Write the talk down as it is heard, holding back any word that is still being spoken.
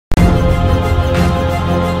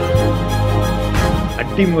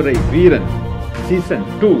ADIMURAI VEERAN Season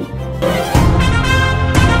 2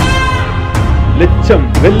 லட்சம்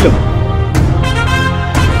வெல்லும்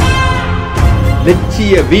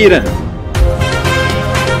லட்சிய வீரன்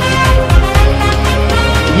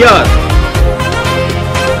யார்?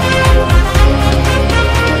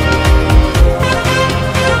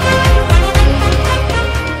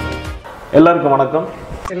 எல்லாருக்கும் வணக்கம்.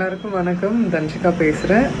 தன்ஷிகா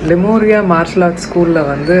பேசுகிறேன். லெமோரியா மார்ஷல் ஆர்ட்ஸ் ஸ்கூலில்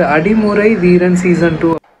வந்து அடிமுறை வீரன் சீசன்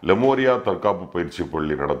 2. லெமோரியா தற்காப்பு பயிற்சி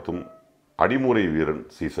பள்ளி நடத்தும் அடிமுறை வீரன்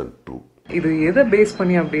சீசன் 2. இது எதை பேஸ்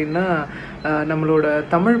பண்ணி அப்படின்னா நம்மளோட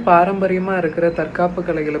தமிழ் பாரம்பரியமாக இருக்கிற தற்காப்பு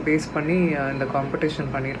கலைகளை பேஸ் பண்ணி இந்த காம்படிஷன்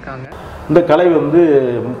பண்ணியிருக்காங்க. இந்த கலை வந்து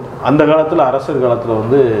அந்த காலத்தில் அரசர் காலத்தில்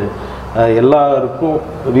வந்து எல்லாருக்கும்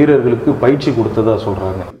வீரர்களுக்கு பயிற்சி கொடுத்ததா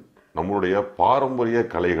சொல்கிறாங்க. நம்மளுடைய பாரம்பரிய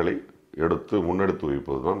கலைகளை எடுத்து முன்னெடுத்து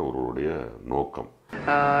வைப்பது தான் ஒருவருடைய நோக்கம்.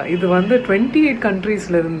 இது வந்து 28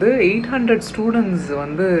 கண்ட்ரீஸ்லேருந்து 800 ஸ்டூடெண்ட்ஸ்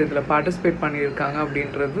வந்து இதில் பார்ட்டிசிபேட் பண்ணியிருக்காங்க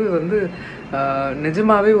அப்படின்றது வந்து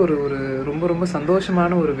நிஜமாவே ஒரு ரொம்ப ரொம்ப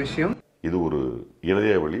சந்தோஷமான ஒரு விஷயம். இது ஒரு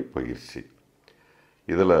இணைய வழி பயிற்சி.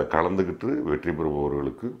 இதில் கலந்துக்கிட்டு வெற்றி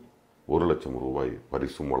பெறுபவர்களுக்கு 1 லட்சம் ரூபாய்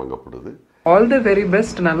பரிசும் வழங்கப்படுது. All the very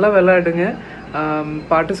best. நல்லா விளையாடுங்க.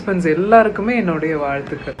 பார்ட்டிசிபென்ட்ஸ் எல்லாருக்குமே என்னுடைய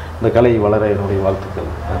வாழ்த்துக்கள். இந்த கலை வளர என்னுடைய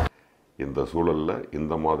வாழ்த்துக்கள். இந்த சூழலில்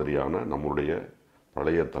இந்த மாதிரியான நம்முடைய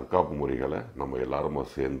பழைய தற்காப்பு முறைகளை நம்ம எல்லாருமா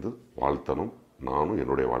சேர்ந்து வாழ்த்தணும். நானும்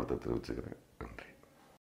என்னுடைய வாழ்த்தை தெரிவிச்சுக்கிறேன். நன்றி.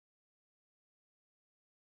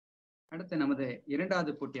 அடுத்து நமது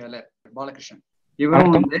 2வது போட்டியாளர் பாலகிருஷ்ணன்.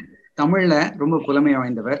 இவரும் வந்து தமிழ்ல ரொம்ப புலமை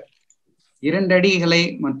வாய்ந்தவர். 2 அடிகளை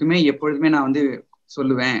மட்டுமே எப்பொழுதுமே நான் வந்து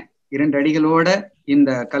சொல்லுவேன். 2 அடிகளோட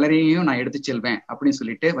இந்த கலரையும் நான் எடுத்து செல்வேன் அப்படின்னு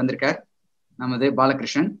சொல்லிட்டு வந்திருக்கார் நமது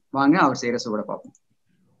பாலகிருஷ்ணன். வாங்க அவர் செய்யற சுவட பார்ப்போம்.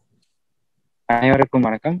 அனைவருக்கும்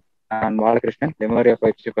வணக்கம். நான் பாலகிருஷ்ணன், லெமோரியா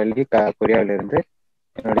பயிற்சி பள்ளி கொரியாவிலிருந்து.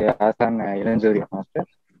 என்னுடைய ஆசான் இளஞ்சூரிய மாஸ்டர்.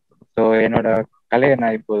 ஸோ என்னோட கலையை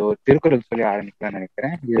நான் இப்போ ஒரு திருக்குறள் சொல்லி ஆரம்பிக்கலாம்னு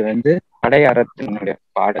நினைக்கிறேன். இது வந்து படை அறத்தினுடைய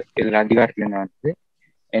பாடல். இதில் அதிகாரத்தில் வந்து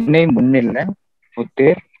என்னை முன்னில்ல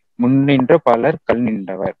முத்தேர் முன்னின்ற பலர் கல்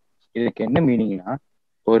நின்றவர். இதுக்கு என்ன மீனிங்னா,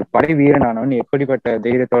 ஒரு படை வீரனானவன் எப்படிப்பட்ட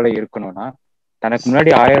தைரியத்தோட இருக்கணும்னா, தனக்கு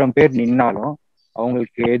முன்னாடி 1000 பேர் நின்னாலும்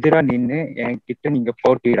அவங்களுக்கு எதிராக நின்று என்கிட்ட நீங்க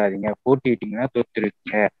போட்டியிடாதீங்க, போட்டிட்டீங்கன்னா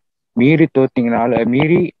தோத்துருக்கீங்க, மீறி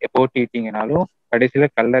போட்டிட்டீங்கனாலும் கடைசியில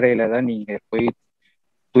கல்லறையில தான் நீங்க போய்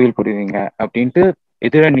தூயில் போடுவீங்க அப்படின்ட்டு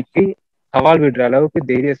எதிராக நிற்கி சவால் விடுற அளவுக்கு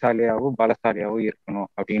தைரியசாலியாகவும் பலசாலியாகவும் இருக்கணும்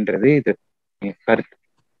அப்படின்றது இது கருத்து.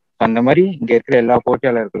 அந்த மாதிரி இங்க இருக்கிற எல்லா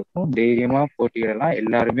போட்டியாளர்களுக்கும் தைரியமா போட்டியிடலாம்,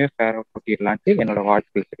 எல்லாருமே ஃபேரா போட்டியிடலான்ட்டு என்னோட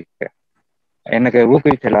வாழ்த்துக்கள் தெரிவிக்கிறேன். எனக்கு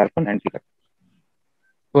ஊக்குவிச்ச எல்லாருக்கும் நன்றிகள்.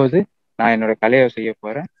 இப்போது நான் என்னோட கலையை செய்ய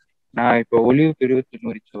போறேன். நான் இப்போ ஒளிவு பிரிவு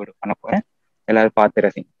துணுறி சுவடு பண்ண போறேன். எல்லாரும் பார்த்து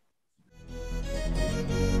ரசிங்க.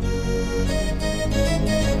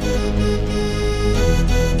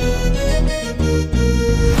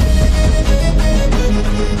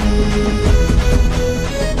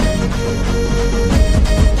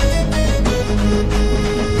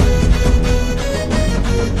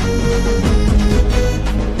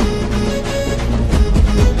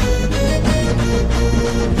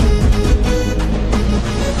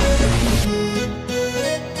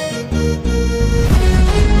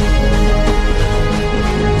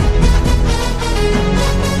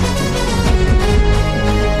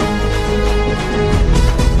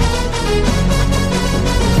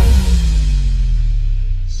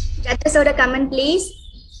 Soda comment please.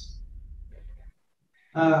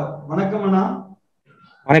 வணக்கம் அண்ணா.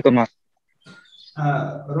 வணக்கம்மா.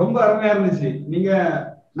 ரொம்ப அருமையா இருந்துச்சு.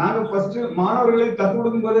 நாங்க ஃபர்ஸ்ட் மாணவர்களுக்கு கத்து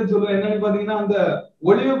கொடுக்கும் போதே சொல்லுவோம், என்னன்னு பாத்தீங்கன்னா, அந்த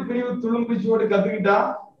ஒளிவு பிரிவு துளும்பி சுவடு கத்துக்கிட்டா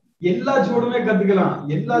எல்லா சுவடுமே கத்துக்கலாம்.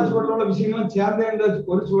 எல்லா சுவடுல உள்ள விஷயங்களும் சேர்ந்தே இந்த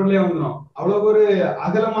ஒரு சுவடுலயே வந்துடும். அவ்வளவு ஒரு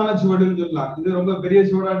அகலமான சுவடுன்னு சொல்லலாம். இது ரொம்ப பெரிய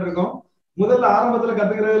சுவடா இருக்கும். முதல்ல ஆரம்பத்துல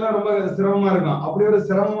கத்துக்கிறதுலாம் ரொம்ப சிரமமா இருக்கும். அப்படி ஒரு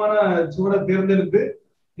சிரமமான சுவடை தேர்ந்தெடுத்து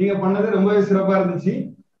நீங்க பண்ணது ரொம்பவே சிறப்பா இருந்துச்சு.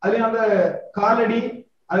 அதுலயும் அந்த காலடி,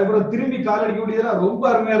 அதுக்கப்புறம் திரும்பி காலடிக்க கூடியதெல்லாம் ரொம்ப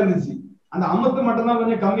அருமையா இருந்துச்சு. அந்த அமத்து மட்டும் தான்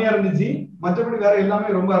கொஞ்சம் கம்மியா இருந்துச்சு. மற்றபடி வேற எல்லாமே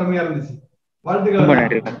ரொம்ப அருமையா இருந்துச்சு. வாழ்த்துக்கள்.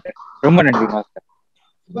 ரொம்ப நன்றி மாஸ்டர்.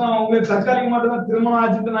 இப்ப உங்களுக்கு தற்காலிக மட்டும் தான் திருமணம்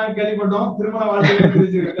ஆச்சுட்டு நாங்க கேள்விப்பட்டோம். திருமண வாழ்த்துக்கள்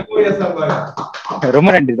தெரிவிச்சிருக்கேன். ரொம்ப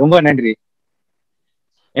நன்றி.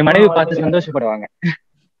 என் மனைவி பார்த்து சந்தோஷப்படுவாங்க.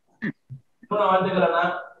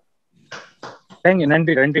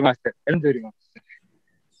 நன்றி மாஸ்டர். எழுந்து மாஸ்டர்.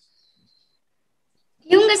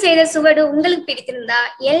 இவங்க செய்த சுவடு உங்களுக்கு பிடித்திருந்தா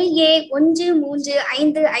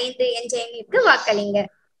LA1355 என்ற எண்ணிற்கு வாக்களிங்க.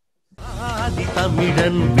 ஆதி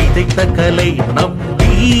தமிழன் விதைத்த கலை, நம்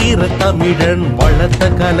வீர தமிழன் வளர்த்த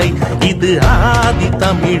கலை. இது ஆதி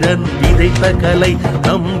தமிழன் விதைத்த கலை,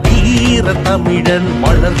 நம் வீர தமிழன்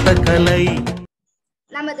வளர்த்த கலை.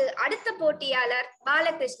 நமது அடுத்த போட்டியாளர்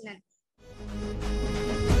பாலகிருஷ்ணன்.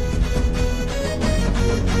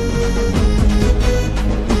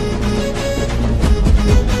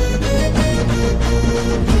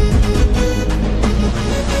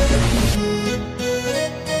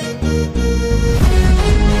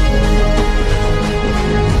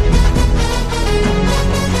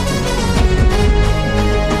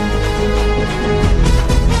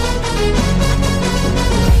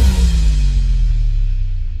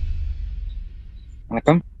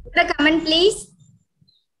 வணக்கம். Comment please.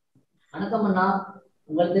 வணக்கம் அண்ணா.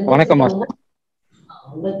 வணக்கம் மாஸ்டர்.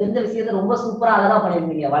 உங்களுக்கு தெரிஞ்ச விஷயத்தை ரொம்ப சூப்பரா அழகா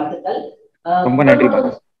பண்ணிருந்தீங்க. வாழ்த்துக்கள். ரொம்ப நன்றி.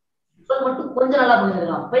 மட்டும் கொஞ்சம் நல்லா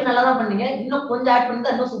பண்ணிருக்கலாம். போய் நல்லா தான் பண்ணீங்க. இன்னும் கொஞ்சம் ஆட்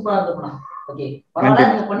பண்ணி இன்னும் சூப்பரா இருக்கும். ஓகே, பரவாயில்ல.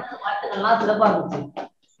 நீங்க பண்ண வாழ்த்துக்கள்லாம் சிறப்பா இருந்துச்சு.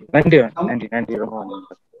 நன்றி நன்றி நன்றி. ரொம்ப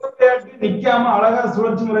நிக்காம அழகா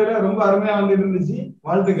சுழற்சி முறையில ரொம்ப அருமையா வந்து இருந்துச்சு.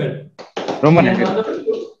 வாழ்த்துக்கள். ரொம்ப நன்றி.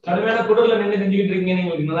 கடுமையான குடல்ல நின்று செஞ்சுக்கிட்டு இருக்கீங்கன்னு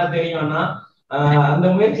உங்களுக்கு நல்லா தெரியும்னா அந்த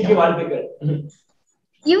முயற்சிக்கு வாழ்த்துக்கள்.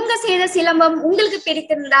 இவங்க செய்த சிலம்பம் உங்களுக்கு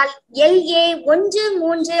பிடித்திருந்தால்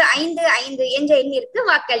LA1355 என்ற எண்ணிற்கு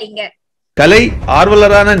வாக்களிங்க. கலை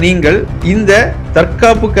ஆர்வலரான நீங்கள் இந்த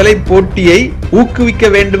தற்காப்பு கலை போட்டியை ஊக்குவிக்க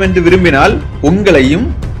வேண்டும் என்று விரும்பினால் உங்களையும்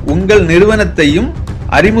உங்கள் நிறுவனத்தையும்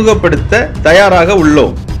அறிமுகப்படுத்த தயாராக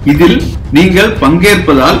உள்ளோம். இதில் நீங்கள்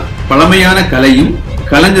பங்கேற்பதால் பழமையான கலையும்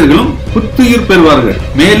கலைஞர்களும் புத்துயிர் பெறுவார்கள்.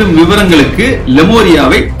 மேலும் விவரங்களுக்கு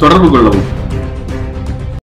லெமோரியாவை தொடர்பு கொள்ளவும்.